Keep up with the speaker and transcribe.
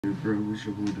Hey bro, it's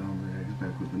your boy Dominic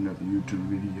back with another YouTube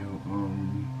video.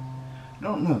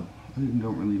 Don't know. I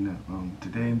don't really know.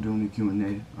 Today I'm doing a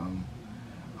Q&A.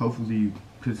 Hopefully you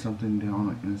put something down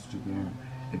on Instagram.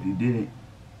 If you didn't,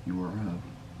 you are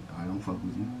I don't fuck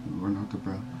with you. You are not the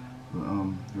bro. But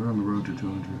you're on the road to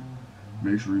 200.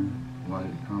 Make sure you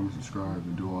like, comment, subscribe,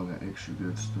 and do all that extra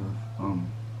good stuff.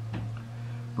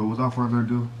 But without further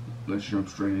ado, let's jump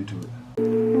straight into it.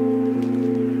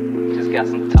 Just got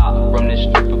some top from this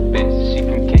stripper bitch. She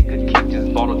from Kankakee,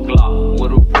 just bought a Glock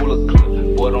with a ruler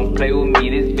clip. Boy, don't play with me,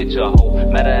 this bitch a hoe.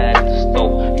 Met her at the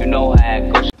store, you know how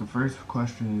it goes. The first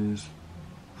question is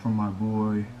from my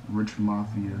boy Rich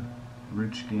Mafia,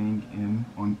 Rich Gang M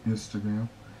on Instagram.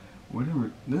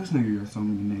 Whatever, this nigga got so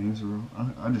many names, bro.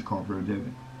 I just call bro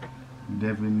Devin.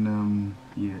 Devin,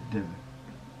 yeah, Devin.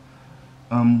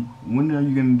 When are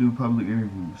you gonna do public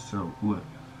interviews? So look,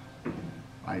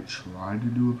 I tried to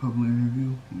do a public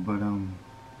interview, but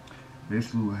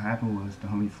basically what happened was the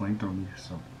homie flanked on me,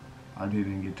 so I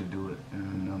didn't get to do it.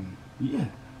 And yeah,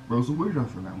 bro's a weirdo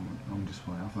for that one. I'm just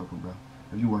playing. I fuck with bro.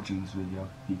 If you're watching this video,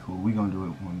 he cool. We gonna do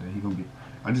it one day. He gonna be.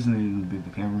 I just needed him to be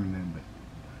the cameraman, but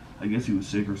I guess he was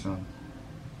sick or something.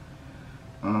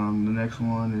 The next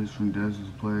one is from Desert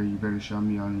Player. You better shout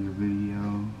me out in your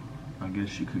video. I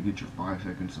guess you could get your 5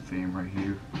 seconds of fame right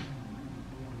here.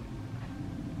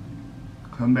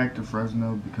 Come back to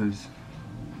Fresno because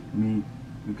me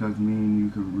and you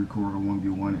could record a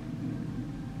 1v1.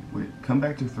 Wait, come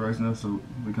back to Fresno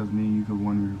because me and you could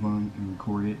 1v1 and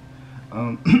record it.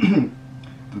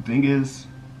 The thing is,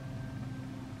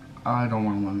 I don't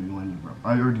want to 1v1 you, bro.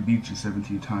 I already beat you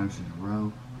 17 times in a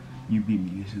row. You beat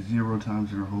me 0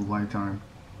 times in your whole lifetime.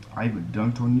 I even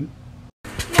dunked on you.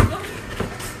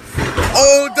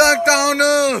 Oh, dunked on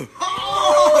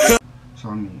him! So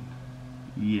I mean,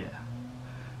 yeah.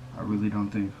 I really don't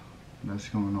think that's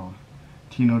going on.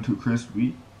 Tino Too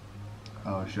Crispy.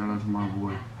 Shout out to my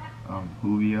boy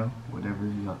Julio, whatever.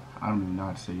 I don't even know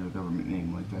how to say your government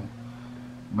name like that.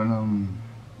 But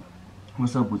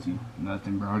what's up with you?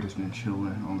 Nothing, bro. I've just been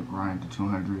chilling on the grind to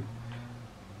 200.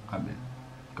 I've been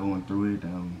going through it,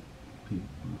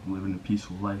 living a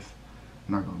peaceful life.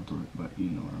 Not going through it, but you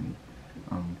know what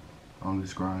I mean. On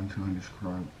this grind, 200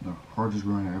 subscribers, the hardest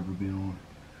grind I've ever been on.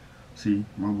 See,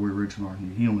 my boy Rich Mafia,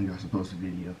 he only got to post a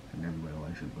video, and everybody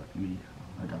likes it, but me,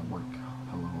 I gotta work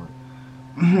hella hard.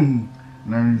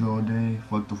 Niners all day,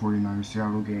 fuck the 49ers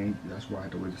Seattle game, that's why I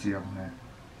had to wear the Seattle hat.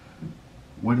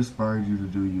 What inspired you to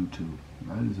do YouTube?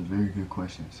 That is a very good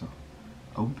question. So,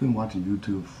 I've been watching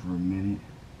YouTube for a minute,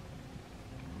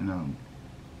 and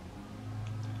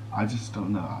I just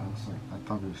don't know, I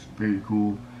thought it was very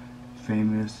cool,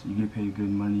 famous, you get paid good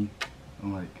money,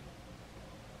 I'm like,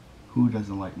 who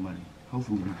doesn't like money?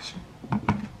 Hopefully my shit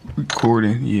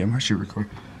recording. Yeah, my shit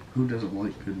recording. Who doesn't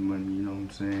like good money, you know what I'm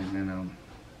saying? And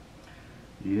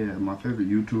yeah, my favorite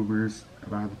YouTubers,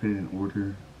 if I have to put it in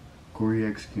order, Corey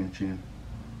X Kitchen,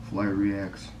 Flight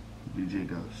Reacts, DJ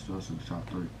Ghost. Those are the top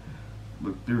 3.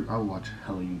 But I watch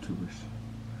hella YouTubers.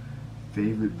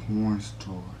 Favorite porn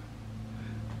star.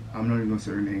 I'm not even gonna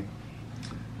say her name.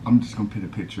 I'm just gonna put a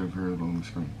picture of her on the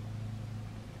screen.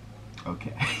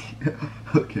 Okay.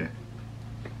 Okay.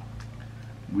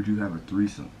 Would you have a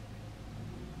threesome?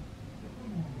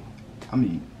 I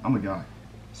mean, I'm a guy.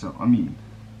 So, I mean,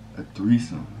 a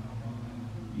threesome.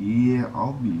 Yeah,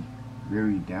 I'll be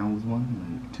very down with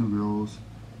one. Like, 2 girls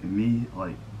and me.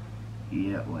 Like,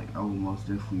 yeah, like, I would most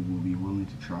definitely will be willing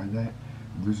to try that.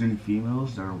 If there's any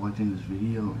females that are watching this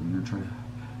video and you're trying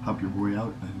to help your boy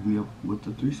out and hook me up with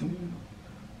the threesome,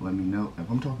 let me know. If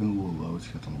I'm talking a little low, it's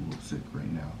because I'm a little sick right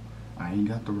now. I ain't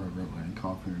got the rubber, I ain't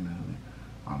coughing or nothing.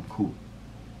 I'm cool.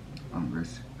 I'm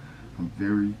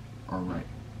very alright.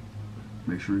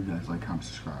 Make sure you guys like, comment,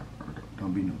 subscribe. Or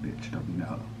don't be no bitch. Don't be no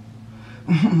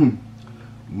hoe.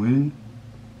 When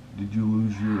did you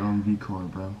lose your V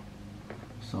card, bro?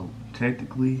 So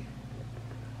technically,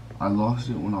 I lost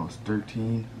it when I was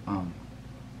 13. I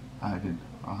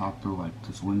hopped through like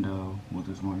this window with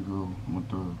this one girl. Went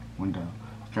through a window.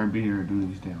 Started beating her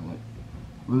duties down. Like,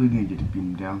 really didn't get to beat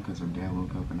them down because her dad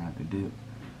woke up and I had to dip.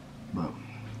 But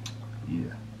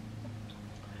yeah.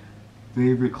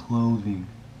 Favorite clothing?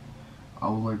 I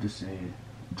would like to say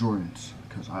Jordans,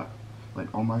 because I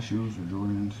like all my shoes are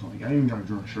Jordans. Like, I even got a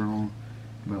Jordan shirt on,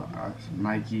 but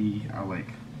Nike. I'm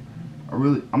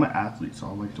an athlete, so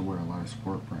I like to wear a lot of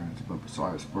sport brands. But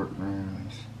besides sport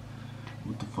brands,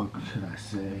 what the fuck should I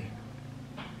say?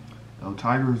 El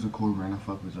Tiger is a cool brand. I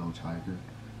fuck with El Tiger.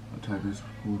 El Tiger's a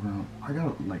cool brand. I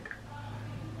got like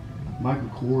Michael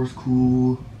Kors,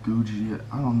 cool. Gucci.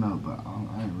 I don't know, but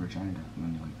I ain't rich. I ain't got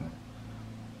money like that.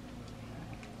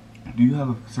 Do you have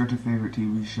a certain favorite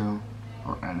TV show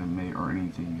or anime or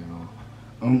anything at all?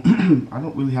 I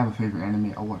don't really have a favorite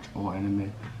anime. I watch all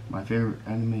anime. My favorite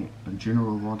anime in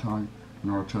general of all time,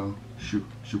 Naruto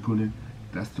Shippuden.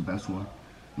 That's the best one.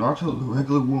 Naruto, the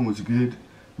regular one, was good,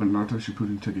 but Naruto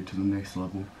Shippuden took it to the next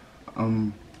level.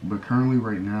 But currently,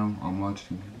 right now, I'm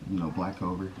watching, Black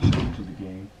Clover. Shout out to the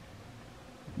game.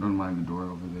 Don't mind the door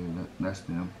over there. That's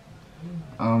them.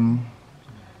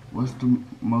 What's the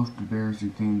most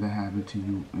embarrassing thing that happened to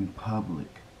you in public?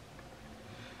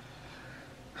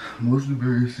 Most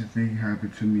embarrassing thing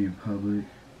happened to me in public.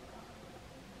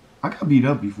 I got beat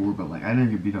up before, but I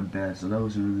didn't get beat up bad, so that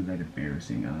wasn't really that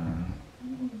embarrassing.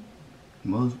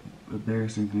 Most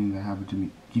embarrassing thing that happened to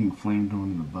me, getting flamed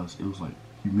on in the bus. It was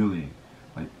humiliating.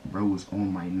 Bro was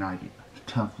on my neck,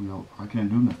 tough, I couldn't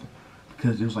do nothing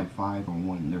because it was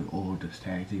 5-on-1, and they're all just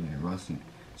tag teaming and wrestling.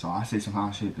 So I say some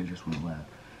hot shit, they just wouldn't laugh.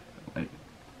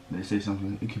 They say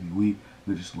something, it could be weak,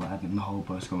 they're just laughing, the whole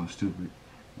bus going stupid.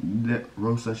 That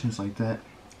roast sessions like that,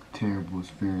 terrible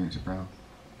experience, bro.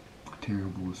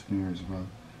 Terrible experience, bro.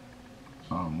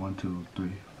 1, 2,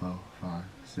 3, 4, 5,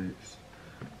 6,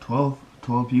 12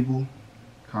 people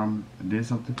did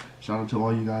something. Shout out to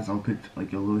all you guys. I'll pick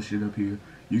your little shit up here.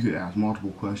 You could ask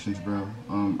multiple questions, bro.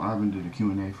 I haven't did a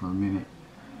Q&A for a minute,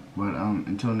 but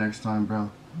until next time, bro,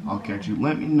 I'll catch you.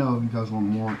 Let me know if you guys want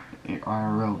more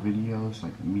IRL videos,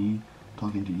 me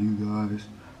talking to you guys,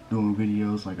 doing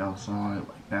videos outside,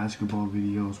 basketball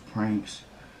videos, pranks,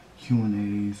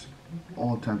 Q&As,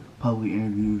 all type of public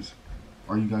interviews.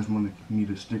 Or you guys want me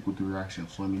to stick with the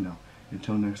reactions? Let me know.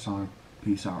 Until next time,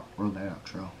 peace out. Roll that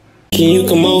outro. Can you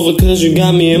come over, cause you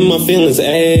got me in my feelings,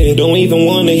 ayy. Don't even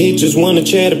wanna hit, just wanna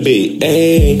chat a bit,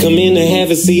 ayy. Come in and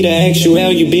have a seat, I ask you how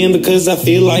you been, because I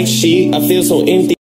feel like shit. I feel so empty.